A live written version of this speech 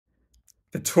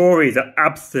The Tories are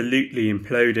absolutely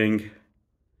imploding.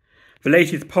 The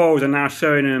latest polls are now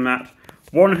showing them at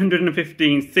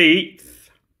 115 seats.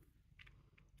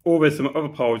 Although some other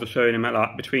polls are showing them at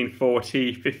like between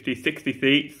 40, 50, 60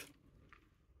 seats.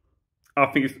 I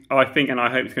think and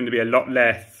I hope it's going to be a lot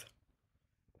less.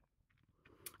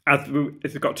 As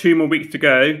it's got 2 more weeks to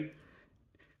go,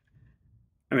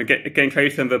 and we're getting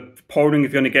closer, and the polling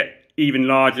is going to get even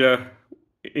larger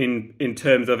in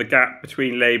terms of a gap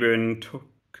between Labour and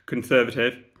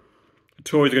Conservative. The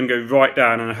Tories are going to go right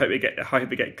down, and I hope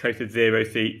they get close to 0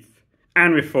 seats.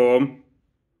 And Reform.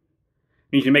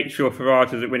 We need to make sure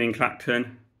Farage doesn't win in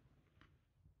Clacton.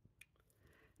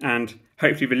 And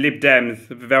hopefully the Lib Dems,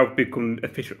 they'll become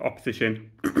official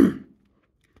opposition.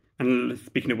 And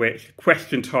speaking of which,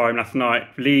 question time last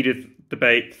night, leaders'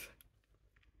 debates.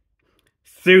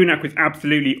 Sunak was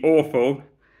absolutely awful.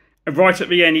 And right at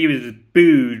the end, he was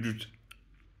booed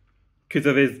because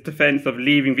of his defence of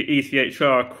leaving the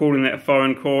ECHR, calling it a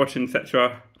foreign court,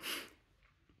 etc.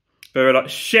 They were like,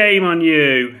 shame on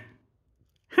you.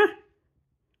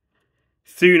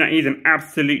 Sunak is an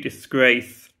absolute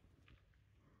disgrace.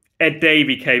 Ed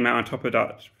Davey came out on top of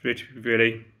that,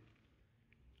 really.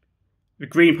 The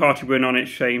Green Party went on it,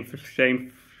 shame,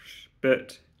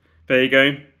 but there you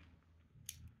go.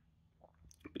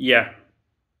 Yeah.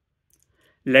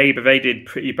 Labour, they did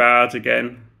pretty bad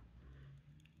again.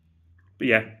 But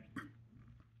yeah.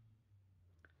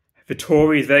 The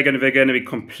Tories, they're going to be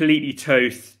completely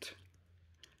toast.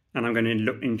 And I'm going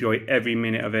to enjoy every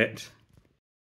minute of it.